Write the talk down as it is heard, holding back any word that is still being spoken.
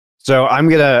So I'm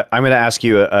gonna ask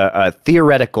you a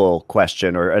theoretical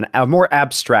question or a more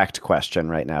abstract question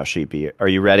right now, Sheepy. Are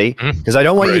you ready? Because I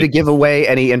don't want you to give away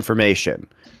any information,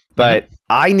 but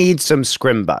I need some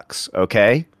scrimbucks,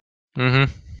 okay?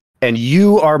 And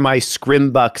you are my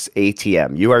scrimbucks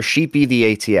ATM. You are Sheepy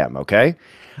the ATM, okay?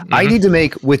 I need to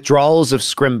make withdrawals of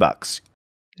scrimbucks.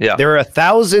 Yeah. There are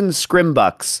 1,000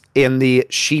 scrimbucks in the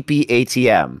Sheepy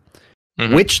ATM.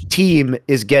 Which team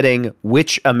is getting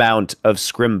which amount of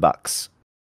scrimbucks?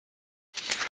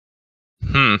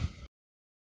 So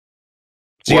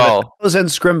you have 1,000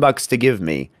 scrimbucks to give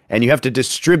me, and you have to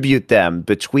distribute them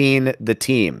between the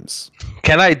teams.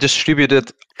 Can I distribute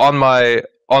it on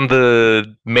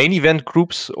the main event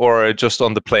groups or just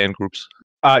on the play-in groups?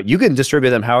 You can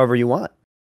distribute them however you want.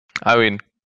 I mean,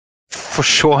 for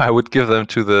sure, I would give them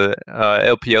to the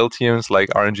LPL teams like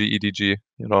RNG, EDG.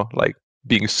 You know, like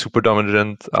being super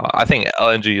dominant. I think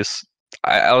LNG is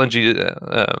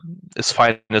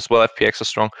fine as well. FPX is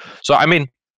strong. So I mean,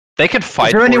 they can fight.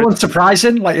 Is there anyone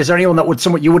surprising? Like, is there anyone that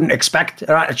somewhat you wouldn't expect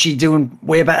are actually doing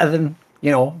way better than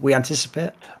we anticipate?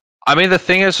 I mean, the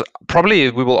thing is, probably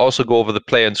we will also go over the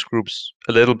play-ins groups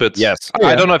a little bit. Yes.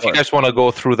 I don't know if you guys want to go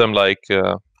through them like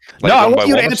no, I want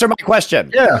you to answer my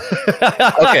question. Yeah.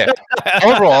 Okay.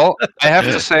 Overall, I have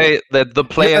to say that the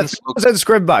play-ins...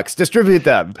 scrimbucks. Distribute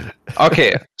them.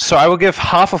 Okay. So I will give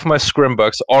half of my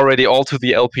scrimbucks already all to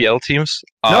the LPL teams.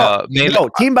 No,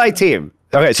 team by team.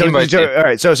 Okay, Team by team. All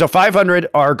right, so 500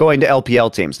 are going to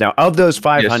LPL teams. Now, of those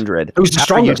 500, who's the how are you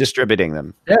strongest? Distributing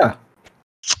them? Yeah.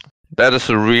 That is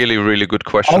a really, really good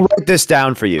question. I'll write this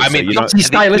down for you. I mean,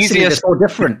 stylistically, it's so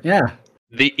different. Yeah.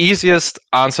 The easiest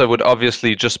answer would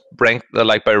obviously just rank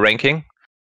by ranking,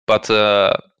 but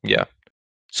yeah.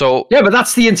 So yeah, but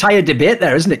that's the entire debate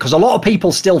there, isn't it? Because a lot of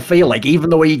people still feel like even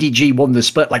though EDG won the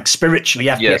split, like spiritually,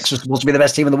 FPX was supposed to be the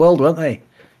best team in the world, weren't they?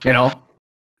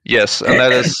 Yes, and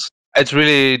that is it's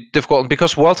really difficult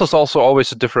because Worlds is also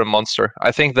always a different monster.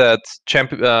 I think that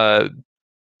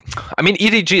I mean,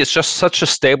 EDG is just such a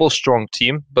stable, strong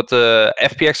team, but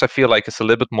FPX I feel like is a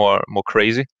little bit more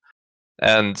crazy.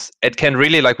 And it can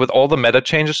really, like, with all the meta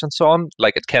changes and so on,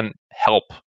 like, it can help.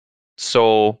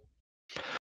 So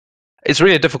it's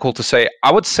really difficult to say.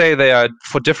 I would say they are,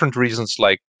 for different reasons,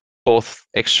 like, both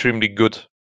extremely good.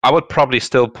 I would probably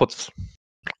still put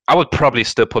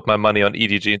my money on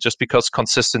EDG just because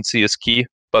consistency is key.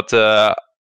 But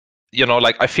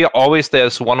like, I feel always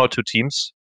there's one or two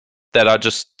teams that are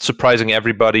just surprising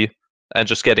everybody and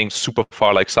just getting super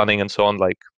far, like Sunning and so on,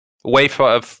 like. Way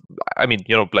far. I mean,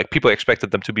 like people expected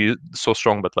them to be so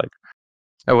strong, but like,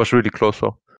 it was really close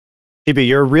though. Ibi,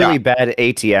 you're a really bad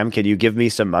ATM. Can you give me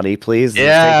some money, please?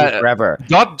 Yeah, forever.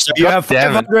 So you have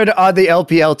 500 on the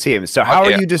LPL team. So how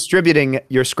are you distributing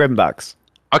your scrimbucks?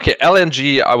 Okay,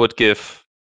 LNG, I would give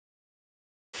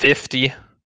 50.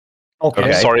 Okay.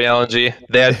 I'm sorry, LNG.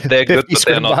 They're good, but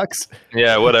they're not.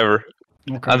 Yeah, whatever.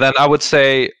 Okay. And then I would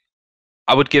say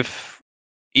I would give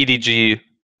EDG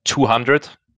 200.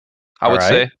 I would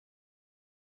say.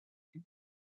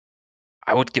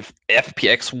 I would give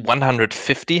FPX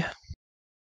 150.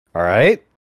 All right.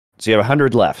 So you have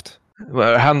 100 left.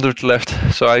 Well, 100 left.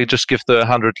 So I just give the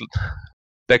 100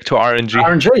 back to RNG.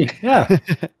 RNG, yeah.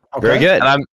 Okay. Very good.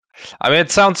 And I mean,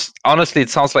 it sounds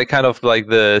like kind of like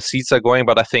the seeds are going,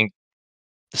 but I think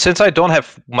since I don't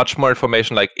have much more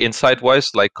information, like insight-wise,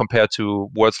 like compared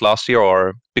to Worlds last year,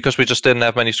 or because we just didn't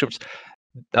have many scripts,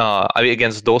 I mean,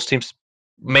 against those teams.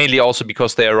 Mainly also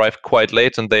because they arrived quite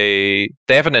late and they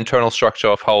have an internal structure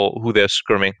of who they're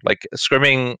scrimming. Like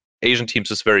scrimming Asian teams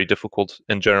is very difficult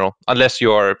in general, unless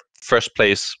you're first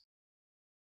place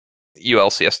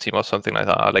ULCS team or something like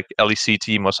that, like LEC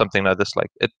team or something like this. Like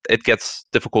it gets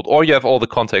difficult, or you have all the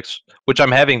context, which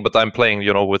I'm having, but I'm playing,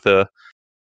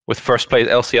 with first place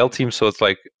LCL team, so it's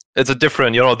like it's a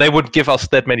different, they wouldn't give us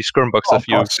that many scrimbucks if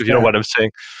you know what I'm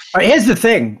saying. Right, here's the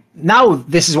thing. Now,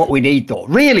 this is what we need, though.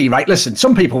 Really, right, listen,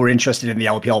 some people were interested in the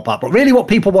LPL part, but really what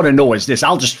people want to know is this.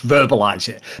 I'll just verbalize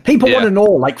it. People want to know,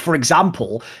 like, for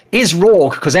example, is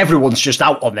Rogue, because everyone's just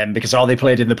out on them because they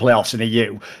played in the playoffs in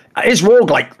EU, is Rogue,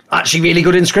 like, actually really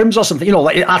good in scrims or something?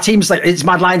 Like, our team's, like, it's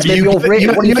Mad Lions maybe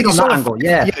overrated. What do you think on that angle?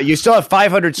 Yeah, you still have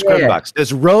 500 scrimbucks.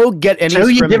 Does Rogue get any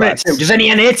scrimbucks? Does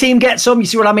any NA team get some? You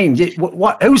see what I mean?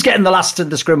 Who's getting the last of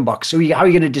the scrimbucks? How are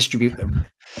you going to distribute them?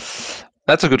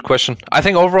 That's a good question. I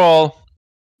think overall,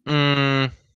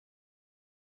 okay,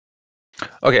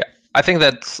 I think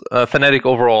that Fnatic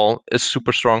overall is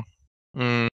super strong.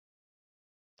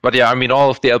 But yeah, I mean,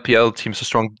 all of the LPL teams are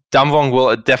strong. Damwon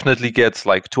will definitely get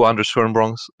like 200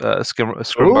 scrimbucks. I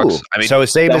mean, so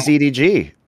same as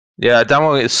EDG. Yeah,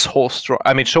 Damwon is so strong.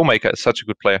 I mean, Showmaker is such a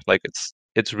good player. Like, it's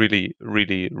it's really,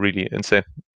 really, really insane.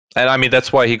 And I mean,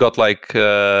 that's why he got like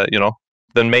the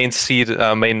main seed,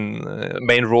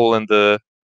 main role in the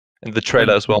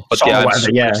trailer as well. But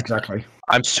exactly.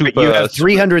 I'm super. You have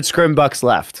 300 scrim bucks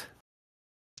left.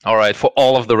 All right, for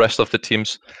all of the rest of the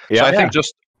teams. Yeah.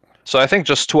 So I think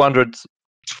just 200.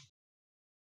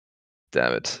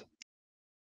 Damn it.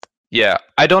 Yeah,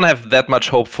 I don't have that much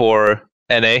hope for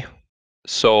NA.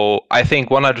 So I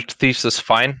think 100 Thieves is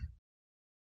fine.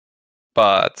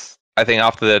 But I think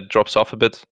after that drops off a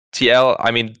bit. TL,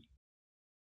 I mean,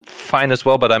 fine as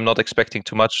well, but I'm not expecting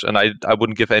too much, and I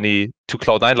wouldn't give any to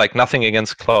Cloud9. Like, nothing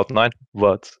against Cloud9,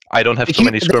 but I don't have too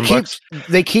many scrim bucks.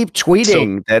 They keep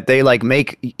tweeting that they like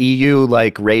make EU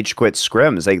like rage quit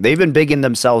scrims. Like, they've been bigging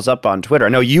themselves up on Twitter. I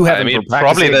know you haven't. I mean,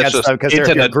 probably that's just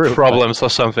internet problems or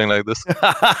something like this.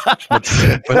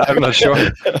 but I'm not sure.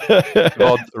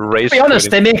 About rage. To be honest,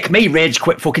 they make me rage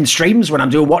quit fucking streams when I'm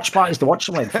doing watch parties to watch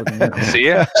them. Like, fucking,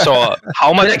 See, so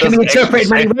how much? It can be interpreted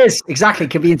many ways. Exactly,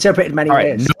 can be interpreted many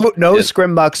ways. No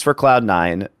scrim bucks for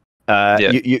Cloud9.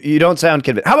 You don't sound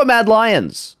convinced. How about Mad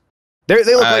Lions? They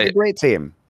look like a great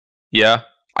team. Yeah,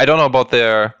 I don't know about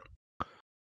their.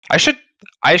 I should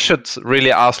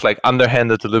really ask like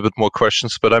underhanded a little bit more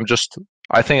questions, but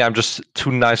I think I'm just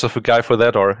too nice of a guy for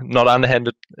that, or not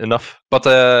underhanded enough. But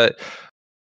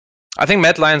I think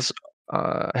Mad Lions,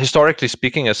 historically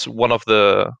speaking, is one of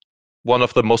the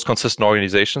most consistent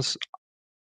organizations.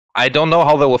 I don't know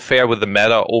how they will fare with the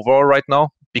meta overall right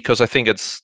now, because I think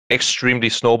it's extremely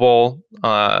snowball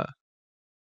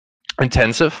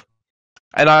intensive.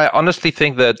 And I honestly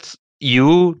think that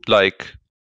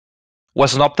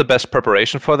was not the best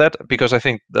preparation for that, because I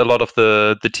think a lot of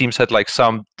the teams had like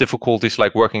some difficulties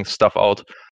like working stuff out.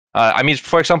 I mean,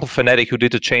 for example, Fnatic, who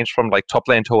did a change from like top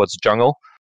lane towards jungle,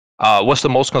 was the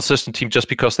most consistent team just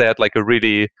because they had like a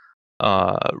really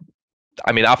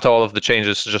I mean, after all of the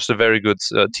changes, just a very good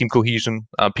team cohesion.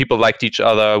 People liked each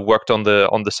other, worked on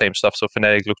the same stuff. So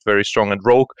Fnatic looked very strong, and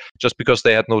Rogue, just because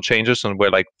they had no changes and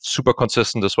were like super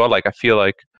consistent as well. Like, I feel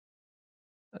like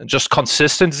just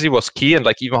consistency was key, and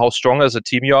like even how strong as a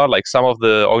team you are. Like, some of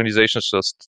the organizations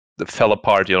just fell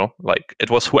apart. Like it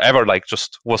was whoever like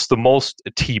just was the most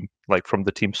a team like from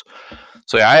the teams.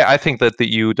 So yeah, I think that the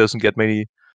EU doesn't get many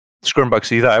scrim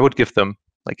bucks either. I would give them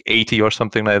like 80 or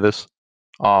something like this.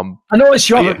 I noticed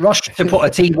you haven't rushed to put a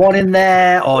T1 in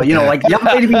there, or like you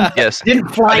haven't really didn't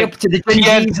fly up to the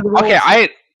G's. Okay,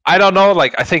 I don't know.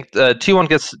 Like, I think T1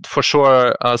 gets for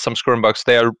sure some scrim bucks.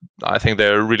 I think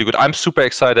they're really good. I'm super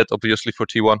excited, obviously, for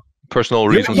T1. Personal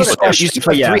reasons. You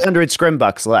still have 300 scrim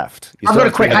bucks left. I've got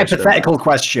a quick hypothetical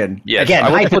question. Yes, again,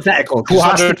 hypothetical. Who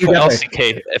has to do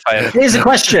LCK if I have. Here's a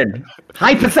question.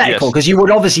 Hypothetical, because you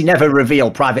would obviously never reveal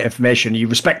private information. You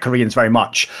respect Koreans very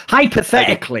much.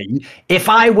 Hypothetically, if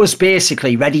I was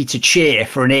basically ready to cheer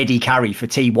for an AD carry for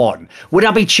T1, would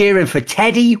I be cheering for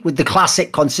Teddy with the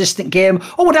classic consistent game,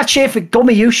 or would I cheer for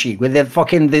Gumiyushi with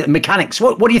the mechanics?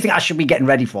 What do you think I should be getting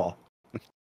ready for?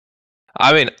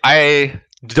 I mean, I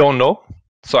don't know,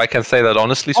 so I can say that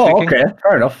honestly speaking. Oh, okay,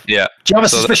 fair enough. Yeah. Do you have a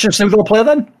suspicion of who will play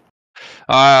then?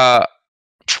 I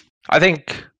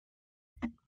think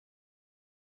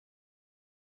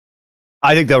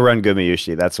they'll run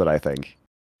Gumiyushi. That's what I think.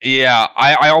 Yeah,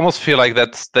 I almost feel like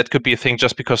that could be a thing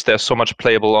just because there's so much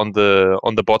playable on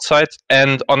the bot side.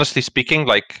 And honestly speaking,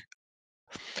 like,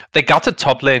 they got the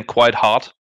top lane quite hard,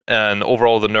 and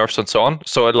overall the nerfs and so on.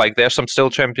 So like there's some still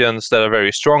champions that are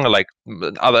very strong, and like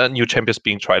other new champions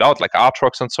being tried out, like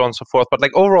Aatrox and so on and so forth. But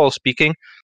like overall speaking,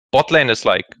 bot lane is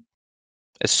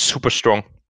super strong.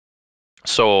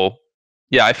 So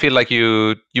yeah, I feel like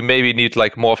you maybe need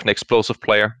like more of an explosive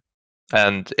player.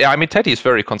 And yeah, I mean, Teddy is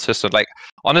very consistent. Like,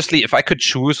 honestly, if I could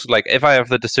choose, like, if I have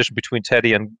the decision between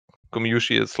Teddy and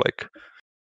Gumiyushi, it's like,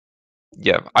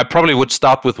 yeah, I probably would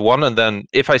start with one, and then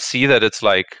if I see that it's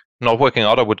like not working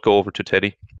out, I would go over to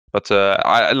Teddy. But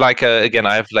again,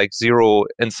 I have like zero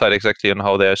insight exactly on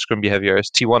how their scrim behavior is.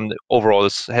 T1 overall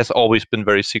has always been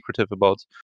very secretive about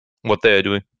what they are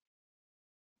doing.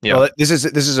 Yeah. Well, this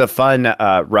is a fun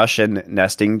Russian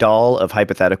nesting doll of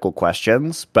hypothetical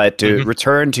questions. But to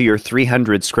return to your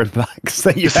 300 scrim bucks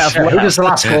that you have, who does the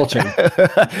last call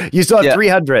to? You still have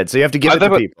 300, so you have to give it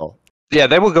to people. Yeah,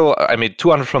 they will go. I mean,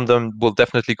 200 from them will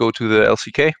definitely go to the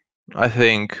LCK. I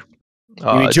think.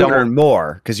 You need 200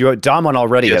 more because Damon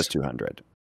already has 200.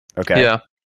 Okay. Yeah.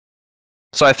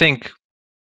 So I think.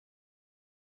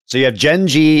 So you have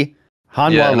Genji,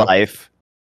 Hanwha Life,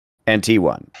 and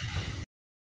T1.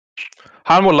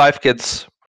 Hanwha Life gets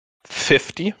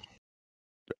 50.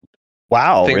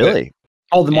 Wow, really?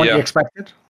 All the money you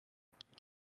expected?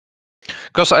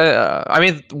 Because I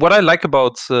mean, what I like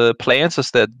about play-ins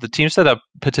is that the teams that are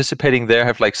participating there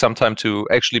have like some time to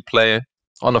actually play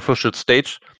on official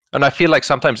stage, and I feel like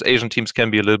sometimes Asian teams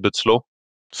can be a little bit slow,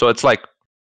 so it's like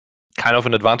kind of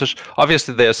an advantage.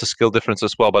 Obviously, there's a skill difference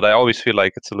as well, but I always feel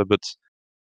like it's a little bit,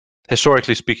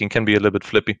 historically speaking, can be a little bit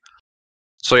flippy.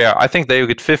 So yeah, I think they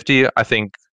get 50. I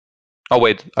think. Oh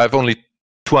wait, I have only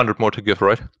 200 more to give,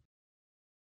 right?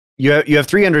 You have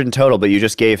 300 in total, but you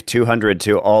just gave 200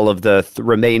 to all of the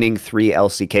remaining 3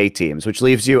 LCK teams, which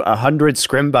leaves you 100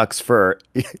 scrim bucks for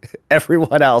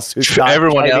everyone else who's not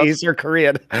Chinese or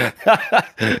Korean.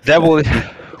 That will.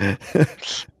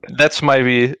 That's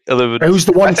maybe a little bit. Who's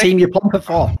the one team you're pumping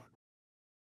for?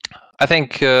 I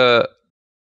think. Or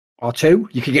 2.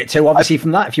 You could get 2, obviously,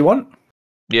 from that if you want.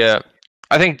 Yeah,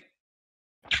 I think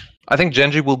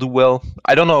Genji will do well.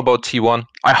 I don't know about T1.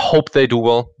 I hope they do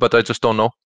well, but I just don't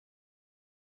know.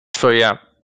 So yeah,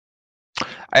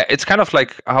 it's kind of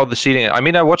like how the seeding. I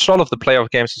mean, I watched all of the playoff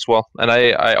games as well, and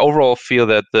I overall feel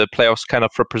that the playoffs kind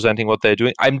of representing what they're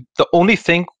doing. I'm the only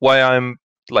thing why I'm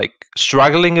like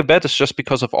struggling a bit is just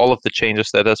because of all of the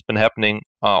changes that has been happening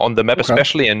on the map,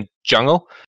 especially in jungle,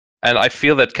 and I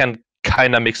feel that can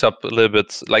kind of mix up a little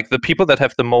bit. Like the people that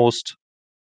have the most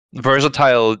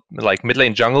versatile like mid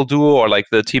lane jungle duo, or like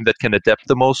the team that can adapt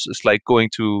the most, is like going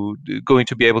to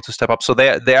be able to step up. So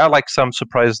there are like some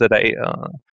surprises that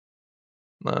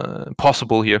are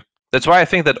possible here. That's why I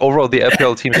think that overall the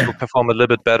LPL teams will perform a little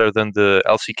bit better than the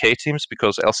LCK teams,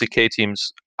 because LCK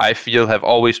teams I feel have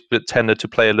always tended to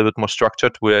play a little bit more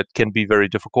structured, where it can be very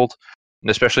difficult,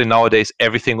 and especially nowadays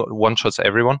everything one shots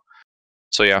everyone.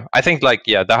 So yeah, I think like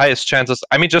the highest chances.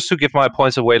 I mean, just to give my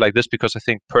points away like this, because I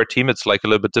think per team it's like a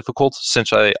little bit difficult,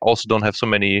 since I also don't have so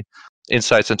many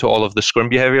insights into all of the scrim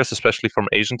behaviors, especially from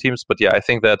Asian teams. But yeah, I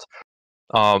think that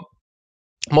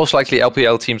most likely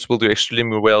LPL teams will do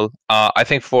extremely well. I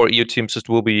think for EU teams it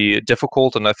will be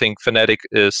difficult, and I think Fnatic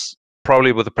is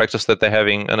probably, with the practice that they're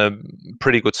having, in a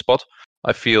pretty good spot.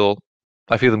 I feel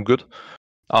them good.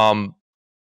 I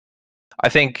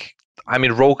think. I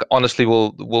mean, Rogue honestly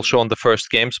will show in the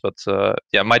first games, but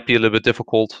yeah, might be a little bit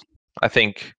difficult. I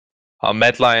think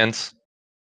Mad Lions.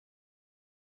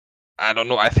 I don't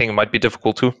know. I think it might be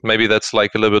difficult too. Maybe that's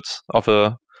like a little bit of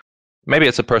a. Maybe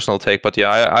it's a personal take, but yeah,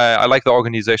 I like the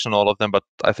organization, all of them, but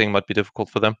I think it might be difficult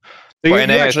for them. For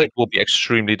NA, I think it will be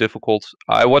extremely difficult.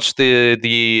 I watched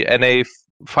the NA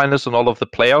finals and all of the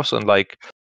playoffs, and like,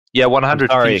 yeah, 100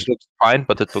 teams looks fine,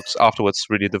 but it looks afterwards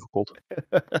really difficult.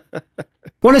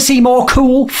 Want to see more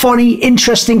cool, funny,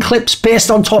 interesting clips based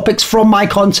on topics from my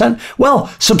content? Well,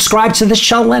 subscribe to this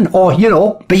channel then, or, you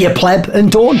know, be a pleb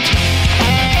and don't.